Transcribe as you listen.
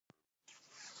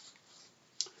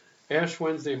Ash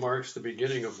Wednesday marks the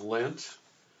beginning of Lent,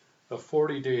 a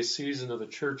 40-day season of the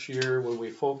church year when we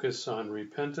focus on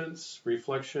repentance,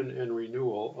 reflection, and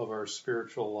renewal of our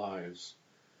spiritual lives.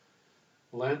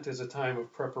 Lent is a time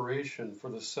of preparation for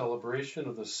the celebration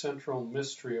of the central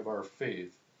mystery of our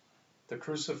faith, the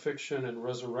crucifixion and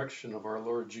resurrection of our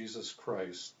Lord Jesus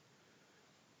Christ.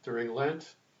 During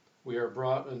Lent, we are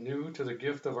brought anew to the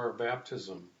gift of our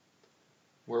baptism,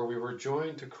 where we were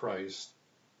joined to Christ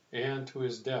and to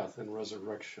his death and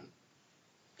resurrection.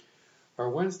 Our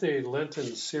Wednesday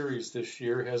Lenten series this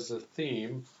year has the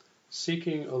theme,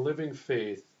 Seeking a Living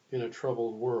Faith in a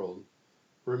Troubled World,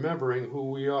 remembering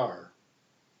who we are.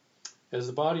 As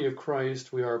the body of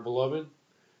Christ, we are beloved,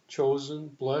 chosen,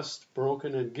 blessed,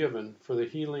 broken, and given for the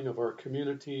healing of our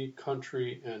community,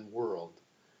 country, and world.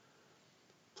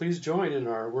 Please join in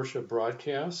our worship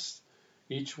broadcasts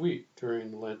each week during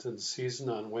the Lenten season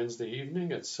on Wednesday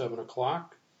evening at 7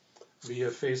 o'clock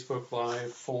via Facebook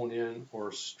Live, phone-in,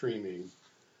 or streaming.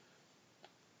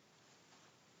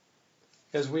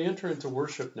 As we enter into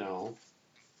worship now,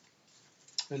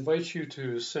 I invite you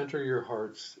to center your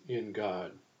hearts in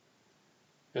God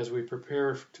as we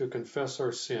prepare to confess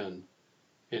our sin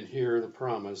and hear the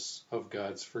promise of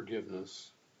God's forgiveness.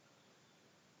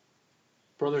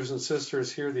 Brothers and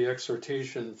sisters, hear the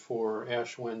exhortation for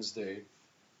Ash Wednesday.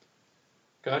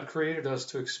 God created us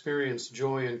to experience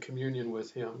joy and communion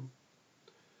with him,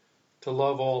 to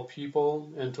love all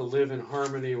people, and to live in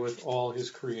harmony with all his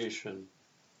creation.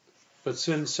 But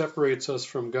sin separates us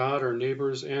from God, our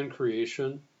neighbors, and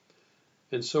creation,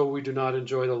 and so we do not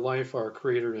enjoy the life our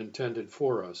Creator intended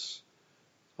for us.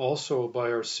 Also,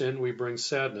 by our sin, we bring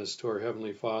sadness to our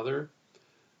Heavenly Father,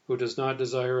 who does not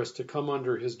desire us to come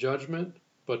under his judgment,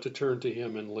 but to turn to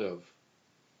him and live.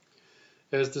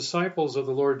 As disciples of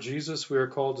the Lord Jesus, we are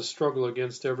called to struggle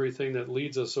against everything that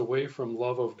leads us away from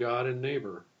love of God and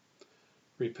neighbor.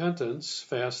 Repentance,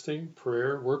 fasting,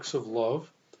 prayer, works of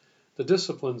love, the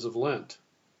disciplines of Lent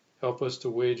help us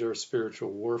to wage our spiritual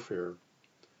warfare.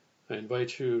 I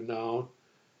invite you now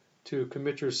to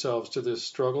commit yourselves to this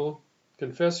struggle,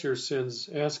 confess your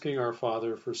sins, asking our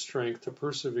Father for strength to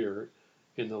persevere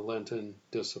in the Lenten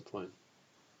discipline.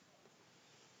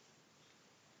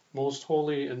 Most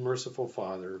holy and merciful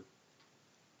Father,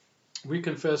 we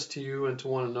confess to you and to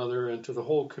one another and to the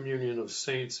whole communion of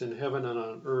saints in heaven and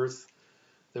on earth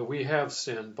that we have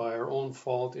sinned by our own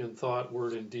fault in thought,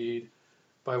 word, and deed,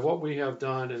 by what we have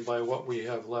done and by what we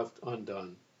have left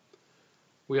undone.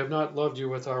 We have not loved you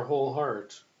with our whole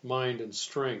heart, mind, and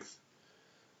strength.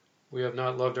 We have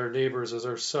not loved our neighbors as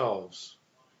ourselves.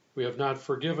 We have not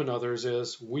forgiven others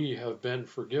as we have been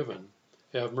forgiven.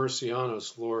 Have mercy on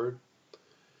us, Lord.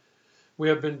 We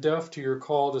have been deaf to your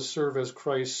call to serve as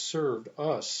Christ served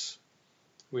us.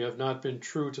 We have not been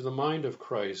true to the mind of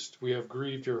Christ. We have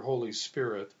grieved your Holy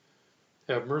Spirit.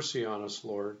 Have mercy on us,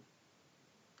 Lord.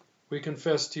 We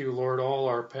confess to you, Lord, all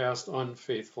our past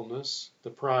unfaithfulness, the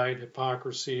pride,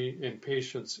 hypocrisy, and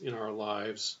patience in our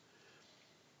lives,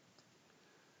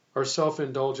 our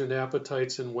self-indulgent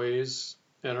appetites and ways,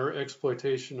 and our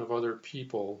exploitation of other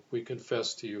people. We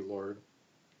confess to you, Lord.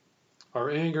 Our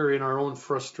anger in our own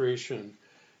frustration,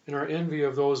 and our envy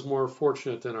of those more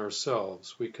fortunate than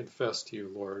ourselves, we confess to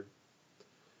you, Lord.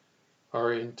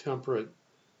 Our intemperate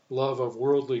love of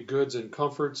worldly goods and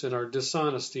comforts, and our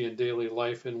dishonesty in daily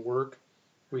life and work,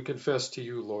 we confess to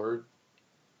you, Lord.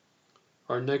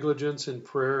 Our negligence in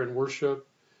prayer and worship,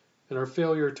 and our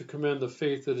failure to commend the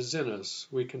faith that is in us,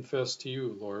 we confess to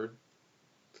you, Lord.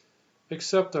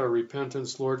 Accept our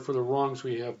repentance, Lord, for the wrongs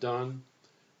we have done,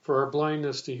 for our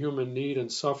blindness to human need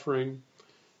and suffering,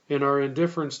 and our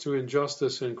indifference to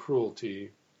injustice and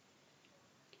cruelty,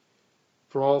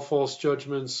 for all false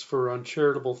judgments, for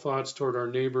uncharitable thoughts toward our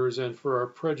neighbors, and for our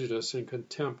prejudice and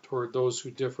contempt toward those who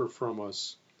differ from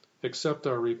us. Accept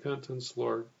our repentance,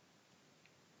 Lord.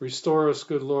 Restore us,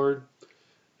 good Lord,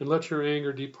 and let your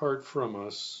anger depart from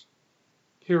us.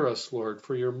 Hear us, Lord,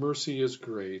 for your mercy is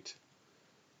great.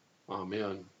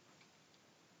 Amen.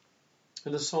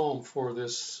 And a psalm for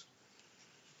this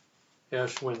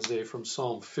Ash Wednesday from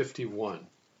Psalm 51.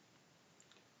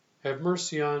 Have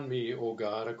mercy on me, O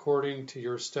God, according to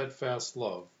your steadfast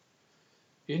love.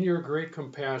 In your great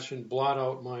compassion, blot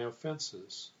out my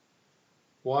offenses.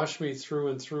 Wash me through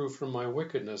and through from my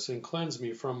wickedness and cleanse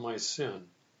me from my sin.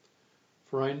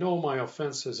 For I know my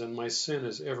offenses, and my sin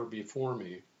is ever before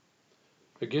me.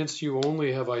 Against you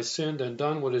only have I sinned and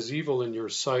done what is evil in your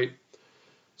sight.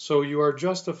 So you are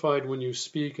justified when you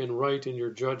speak and right in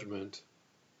your judgment.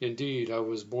 Indeed, I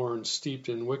was born steeped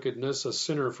in wickedness, a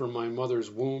sinner from my mother's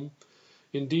womb.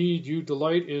 Indeed, you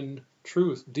delight in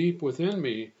truth deep within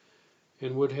me,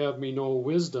 and would have me know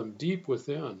wisdom deep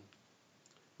within.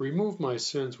 Remove my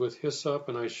sins with hyssop,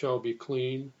 and I shall be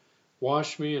clean.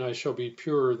 Wash me, and I shall be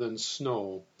purer than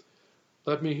snow.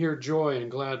 Let me hear joy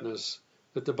and gladness,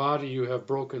 that the body you have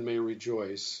broken may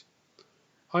rejoice.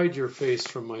 Hide your face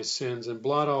from my sins, and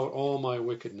blot out all my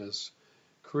wickedness.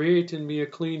 Create in me a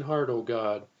clean heart, O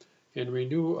God, and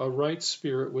renew a right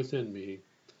spirit within me.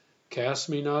 Cast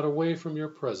me not away from your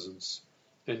presence,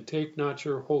 and take not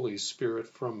your Holy Spirit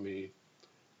from me.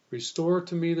 Restore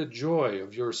to me the joy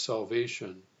of your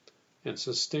salvation, and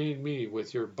sustain me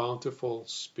with your bountiful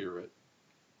Spirit.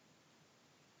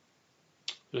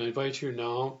 And I invite you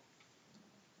now,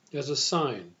 as a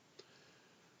sign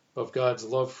of God's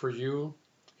love for you,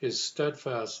 his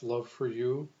steadfast love for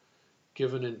you,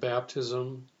 given in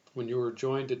baptism when you were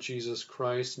joined to Jesus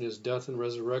Christ in his death and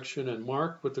resurrection and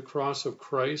marked with the cross of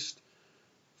Christ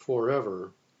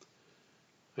forever.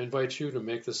 I invite you to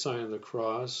make the sign of the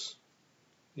cross.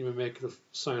 You may make the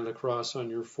sign of the cross on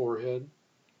your forehead.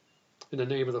 In the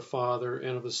name of the Father,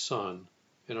 and of the Son,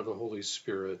 and of the Holy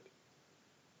Spirit.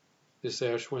 This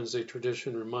Ash Wednesday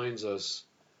tradition reminds us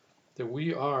that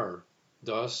we are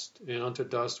dust, and unto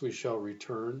dust we shall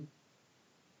return.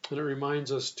 And it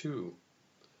reminds us, too,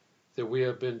 that we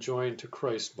have been joined to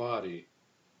Christ's body.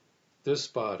 This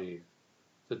body,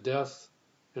 the death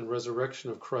and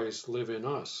resurrection of Christ live in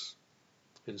us.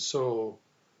 And so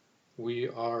we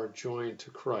are joined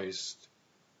to Christ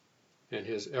and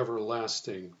his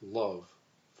everlasting love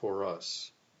for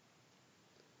us.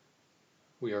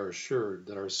 We are assured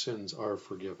that our sins are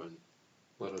forgiven.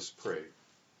 Let us pray.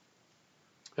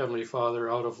 Heavenly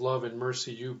Father, out of love and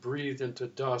mercy you breathed into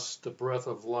dust the breath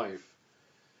of life,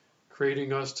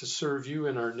 creating us to serve you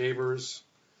and our neighbors.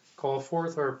 Call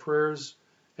forth our prayers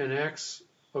and acts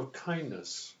of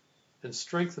kindness, and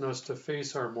strengthen us to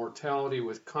face our mortality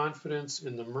with confidence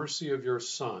in the mercy of your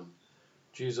Son,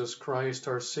 Jesus Christ,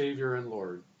 our Savior and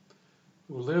Lord,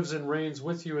 who lives and reigns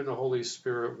with you in the Holy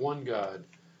Spirit, one God,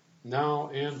 now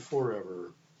and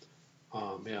forever.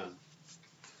 Amen.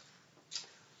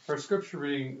 Our scripture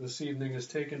reading this evening is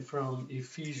taken from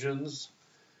Ephesians.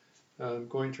 I'm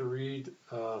going to read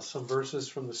some verses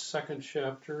from the 2nd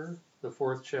chapter, the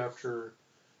 4th chapter,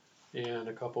 and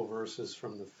a couple verses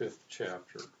from the 5th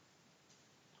chapter.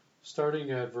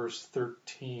 Starting at verse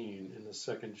 13 in the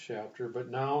 2nd chapter. But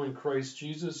now in Christ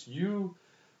Jesus, you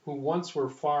who once were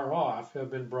far off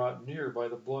have been brought near by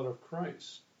the blood of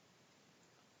Christ.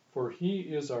 For he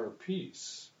is our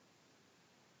peace.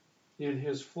 In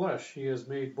his flesh he has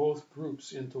made both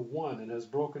groups into one and has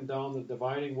broken down the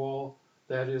dividing wall,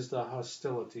 that is the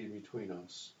hostility between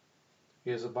us.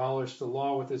 He has abolished the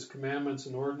law with its commandments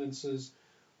and ordinances,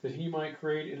 that he might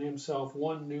create in himself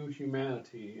one new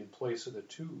humanity in place of the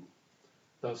two,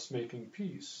 thus making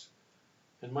peace,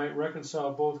 and might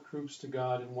reconcile both groups to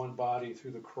God in one body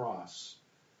through the cross,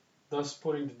 thus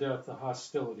putting to death the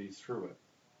hostility through it.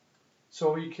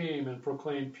 So he came and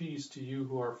proclaimed peace to you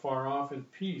who are far off,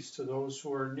 and peace to those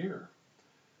who are near.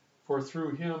 For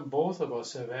through him both of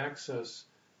us have access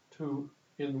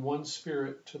in one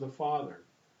Spirit to the Father.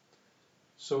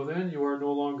 So then you are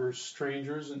no longer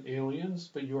strangers and aliens,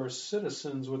 but you are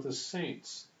citizens with the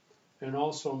saints, and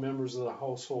also members of the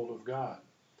household of God,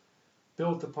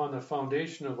 built upon the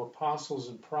foundation of apostles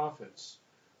and prophets,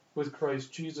 with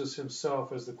Christ Jesus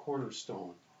himself as the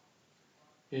cornerstone.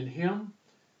 In him,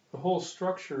 the whole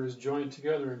structure is joined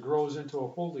together and grows into a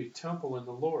holy temple in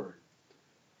the Lord,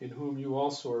 in whom you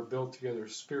also are built together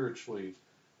spiritually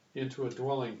into a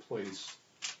dwelling place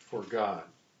for God.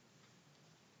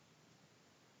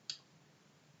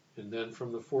 And then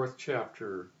from the 4th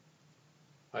chapter,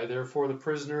 I therefore, the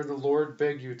prisoner of the Lord,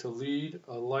 beg you to lead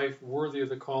a life worthy of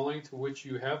the calling to which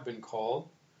you have been called,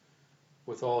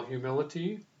 with all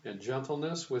humility and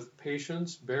gentleness, with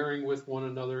patience, bearing with one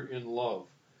another in love,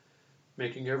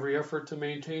 making every effort to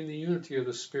maintain the unity of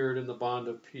the Spirit in the bond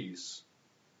of peace.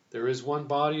 There is one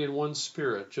body and one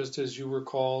Spirit, just as you were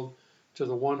called to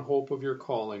the one hope of your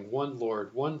calling, one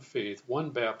Lord, one faith, one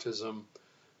baptism,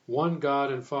 one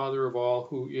God and Father of all,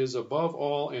 who is above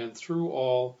all and through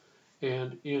all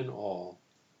and in all.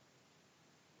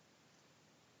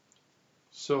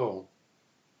 So,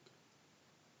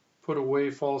 put away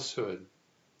falsehood,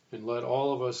 and let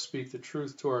all of us speak the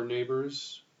truth to our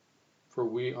neighbors, for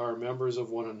we are members of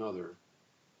one another.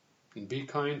 And be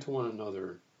kind to one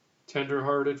another,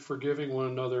 tender-hearted, forgiving one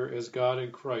another as God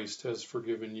in Christ has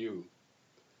forgiven you.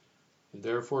 And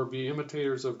therefore be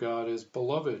imitators of God as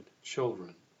beloved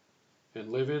children, and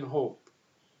live in hope,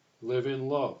 live in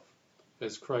love,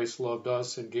 as Christ loved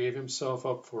us and gave himself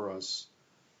up for us,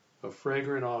 a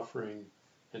fragrant offering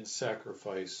and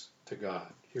sacrifice to God.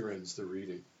 Here ends the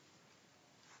reading.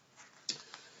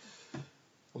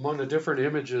 Among the different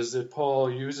images that Paul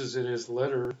uses in his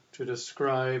letter to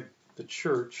describe the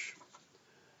church,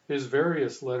 his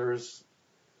various letters,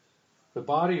 the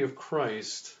body of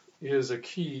Christ is a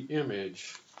key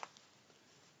image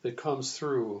that comes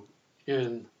through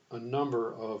in a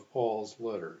number of Paul's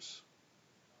letters.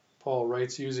 Paul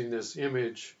writes using this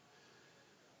image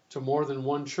to more than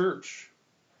one church,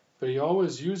 but he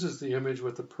always uses the image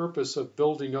with the purpose of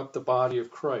building up the body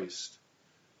of Christ,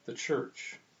 the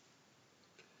church.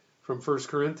 From 1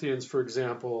 Corinthians, for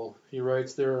example, he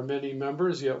writes, "There are many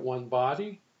members, yet one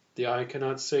body. The eye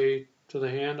cannot say to the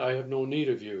hand, 'I have no need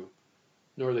of you,'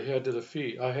 nor the head to the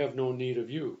feet, 'I have no need of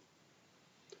you.'"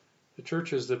 The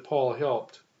churches that Paul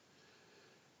helped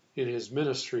in his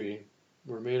ministry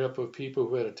were made up of people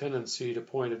who had a tendency to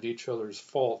point at each other's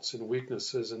faults and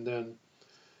weaknesses, and then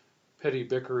petty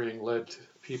bickering led to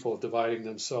people dividing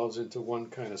themselves into one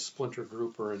kind of splinter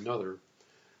group or another.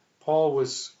 Paul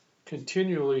was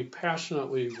continually,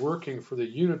 passionately working for the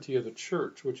unity of the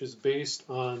church, which is based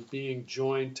on being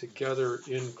joined together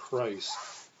in Christ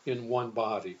in one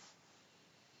body.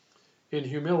 In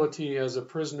humility as a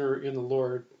prisoner in the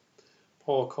Lord,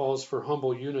 Paul calls for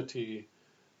humble unity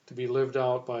to be lived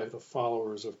out by the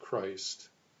followers of Christ.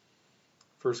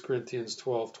 1 Corinthians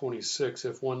 12:26,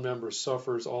 "If one member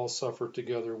suffers, all suffer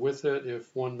together with it.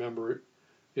 If one member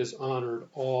is honored,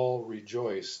 all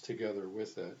rejoice together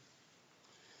with it."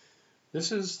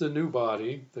 This is the new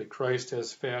body that Christ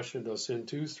has fashioned us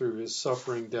into through his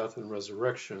suffering, death, and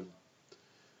resurrection.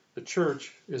 The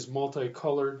church is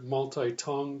multicolored,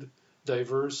 multi-tongued,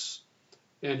 diverse,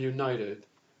 and united,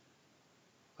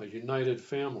 a united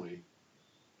family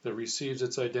that receives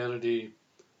its identity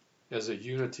as a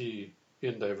unity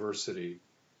in diversity.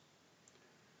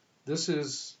 This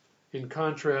is in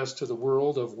contrast to the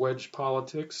world of wedge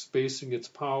politics, basing its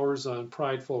powers on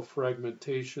prideful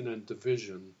fragmentation and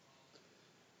division.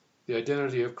 The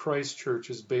identity of Christ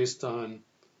Church is based on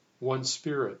one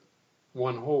Spirit,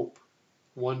 one hope,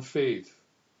 one faith,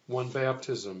 one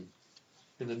baptism,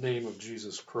 in the name of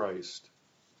Jesus Christ.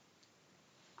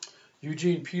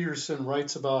 Eugene Peterson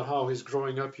writes about how his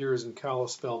growing up years in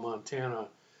Kalispell, Montana,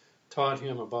 taught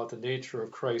him about the nature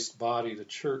of Christ's body, the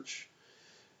church.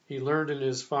 He learned in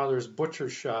his father's butcher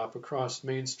shop across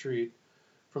Main Street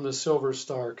from the Silver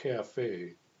Star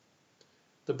Cafe.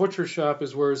 The butcher shop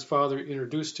is where his father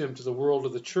introduced him to the world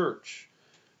of the church,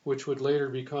 which would later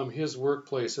become his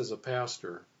workplace as a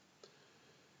pastor.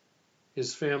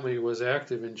 His family was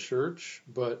active in church,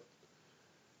 but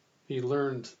he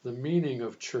learned the meaning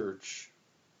of church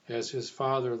as his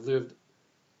father lived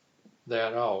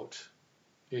that out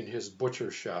in his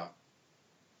butcher shop.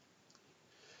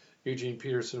 Eugene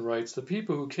Peterson writes, "The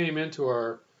people who came into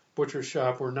our butcher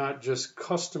shop were not just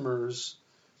customers,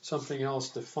 something else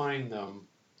defined them.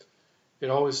 It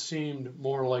always seemed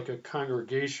more like a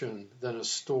congregation than a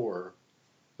store.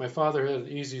 My father had an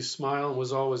easy smile and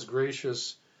was always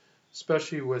gracious,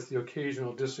 especially with the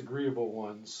occasional disagreeable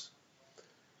ones.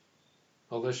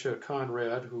 Alicia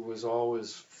Conrad, who was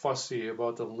always fussy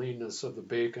about the leanness of the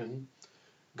bacon.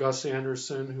 Gus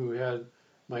Anderson, who had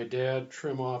my dad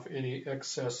trim off any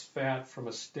excess fat from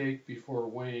a steak before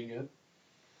weighing it.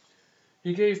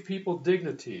 He gave people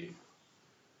dignity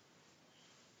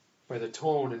by the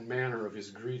tone and manner of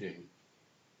his greeting.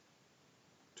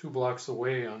 2 blocks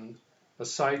away on a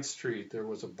side street there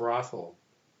was a brothel.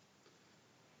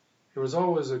 There was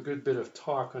always a good bit of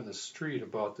talk on the street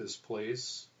about this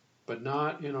place, but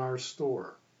not in our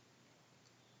store.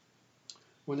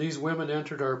 When these women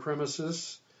entered our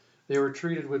premises, they were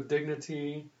treated with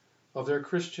dignity of their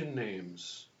Christian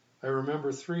names. I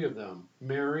remember 3 of them,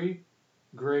 Mary,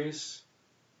 Grace,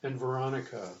 and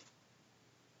Veronica.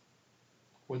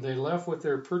 When they left with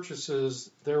their purchases,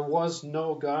 there was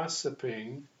no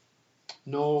gossiping,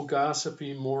 no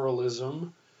gossipy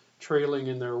moralism trailing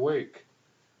in their wake.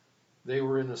 They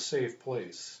were in a safe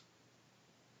place.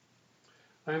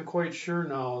 I am quite sure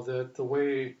now that the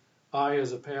way I,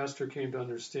 as a pastor, came to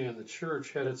understand the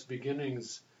church had its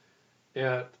beginnings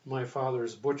at my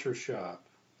father's butcher shop.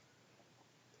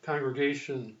 The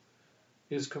congregation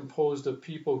is composed of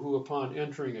people who, upon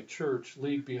entering a church,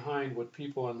 leave behind what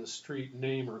people on the street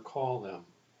name or call them.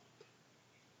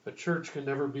 A church can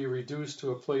never be reduced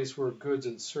to a place where goods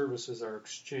and services are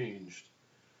exchanged.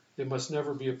 It must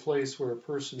never be a place where a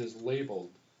person is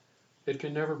labeled. It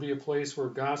can never be a place where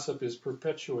gossip is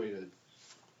perpetuated.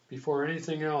 Before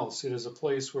anything else, it is a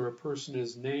place where a person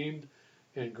is named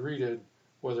and greeted,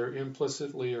 whether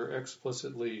implicitly or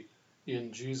explicitly,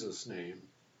 in Jesus' name.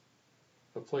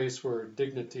 A place where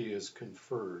dignity is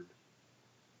conferred.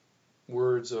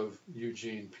 Words of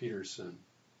Eugene Peterson.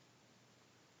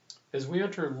 As we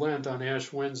enter Lent on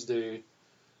Ash Wednesday,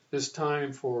 this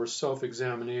time for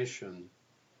self-examination,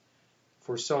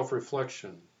 for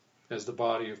self-reflection as the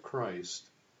body of Christ,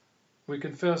 we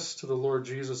confess to the Lord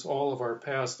Jesus all of our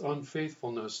past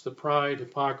unfaithfulness, the pride,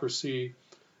 hypocrisy,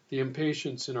 the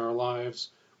impatience in our lives,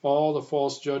 all the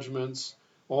false judgments,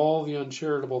 all the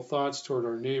uncharitable thoughts toward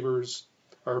our neighbors,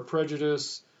 our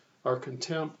prejudice, our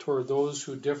contempt toward those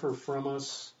who differ from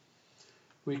us.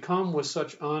 We come with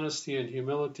such honesty and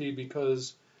humility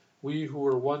because we who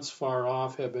were once far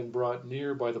off have been brought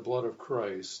near by the blood of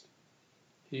Christ.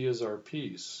 He is our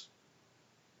peace.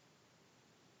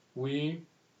 We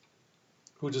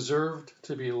who deserved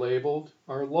to be labeled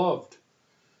are loved.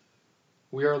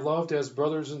 We are loved as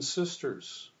brothers and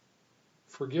sisters,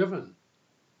 forgiven.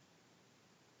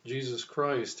 Jesus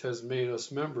Christ has made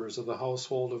us members of the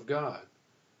household of God.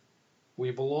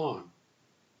 We belong.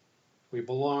 We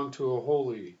belong to a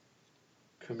holy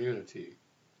community.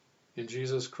 In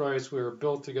Jesus Christ, we are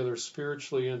built together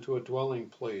spiritually into a dwelling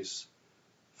place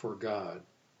for God.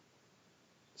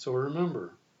 So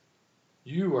remember,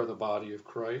 you are the body of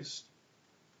Christ,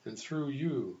 and through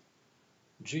you,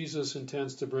 Jesus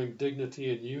intends to bring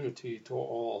dignity and unity to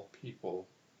all people.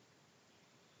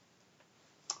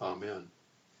 Amen.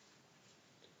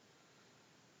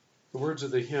 The words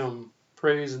of the hymn,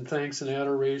 praise and thanks and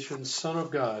adoration, Son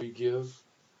of God, we give.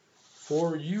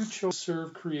 For you chose to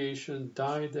serve creation,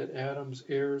 died that Adam's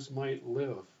heirs might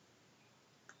live.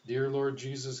 Dear Lord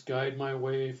Jesus, guide my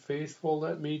way, faithful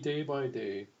let me day by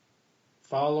day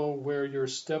follow where your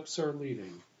steps are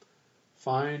leading,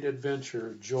 find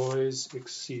adventure, joys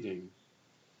exceeding.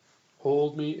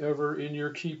 Hold me ever in your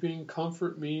keeping,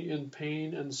 comfort me in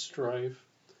pain and strife,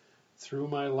 through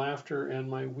my laughter and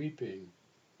my weeping,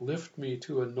 lift me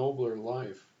to a nobler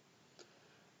life.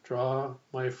 Draw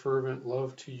my fervent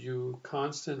love to you,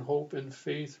 constant hope and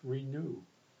faith renew.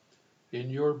 In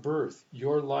your birth,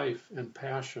 your life and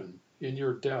passion, in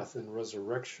your death and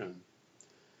resurrection.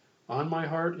 On my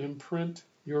heart imprint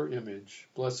your image,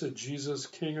 blessed Jesus,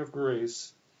 King of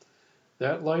grace,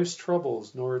 that life's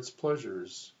troubles nor its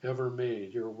pleasures ever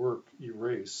made your work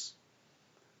erase.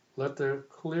 Let the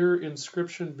clear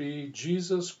inscription be,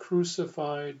 Jesus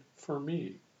crucified for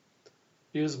me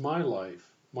is my life,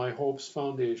 my hope's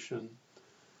foundation,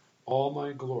 all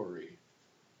my glory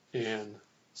and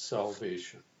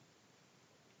salvation.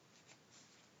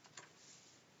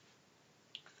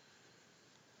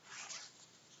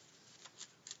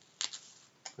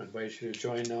 I invite you to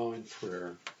join now in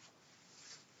prayer.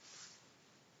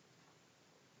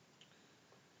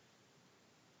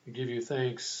 We give you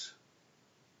thanks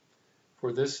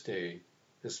for this day,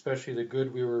 especially the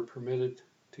good we were permitted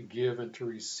to give and to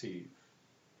receive.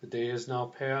 The day is now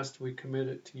past, we commit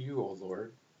it to you, O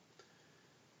Lord.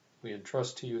 We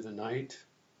entrust to you the night.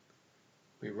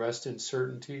 We rest in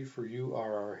certainty, for you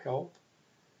are our help,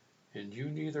 and you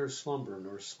neither slumber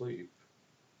nor sleep.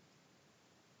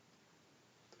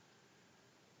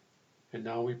 And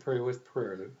now we pray with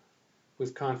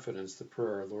confidence the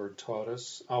prayer our Lord taught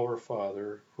us. Our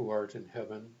Father, who art in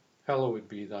heaven, hallowed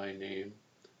be thy name.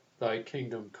 Thy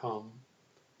kingdom come,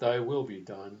 thy will be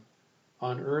done,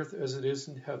 on earth as it is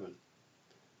in heaven.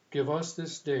 Give us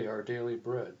this day our daily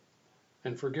bread,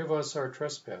 and forgive us our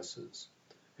trespasses,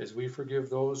 as we forgive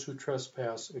those who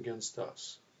trespass against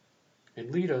us.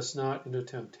 And lead us not into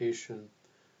temptation,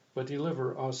 but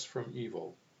deliver us from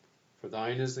evil. For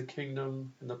thine is the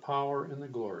kingdom, and the power, and the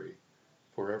glory,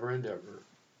 forever and ever.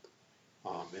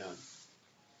 Amen.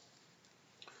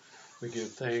 We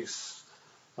give thanks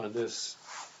on this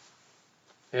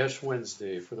Ash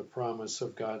Wednesday for the promise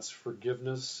of God's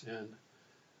forgiveness and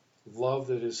love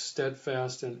that is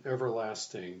steadfast and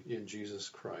everlasting in Jesus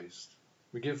Christ.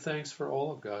 We give thanks for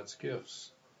all of God's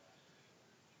gifts.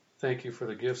 Thank you for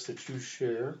the gifts that you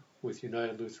share with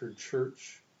United Lutheran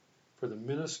Church, for the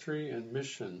ministry and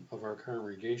mission of our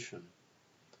congregation.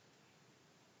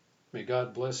 May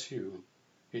God bless you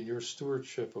in your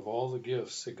stewardship of all the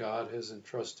gifts that God has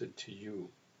entrusted to you.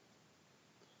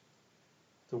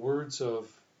 The words of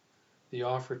the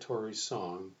offertory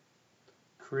song,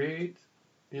 create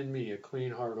in me a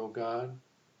clean heart, O God,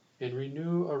 and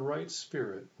renew a right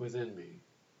spirit within me.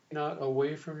 Not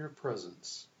away from your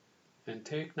presence, and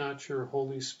take not your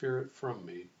Holy Spirit from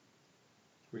me.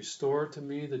 Restore to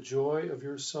me the joy of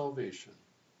your salvation,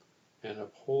 and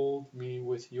uphold me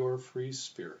with your free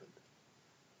spirit.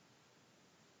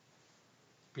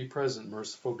 Be present,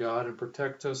 merciful God, and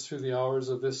protect us through the hours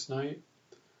of this night,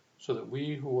 so that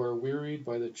we who are wearied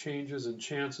by the changes and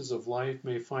chances of life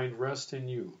may find rest in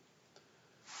you.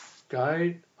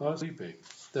 Guide us sleeping,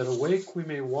 that awake we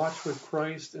may watch with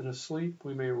Christ, and asleep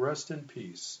we may rest in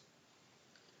peace.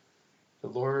 The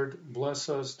Lord bless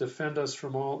us, defend us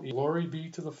from all evil. Glory be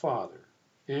to the Father,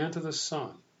 and to the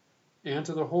Son, and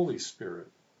to the Holy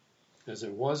Spirit, as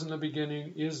it was in the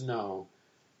beginning, is now,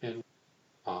 and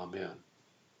amen.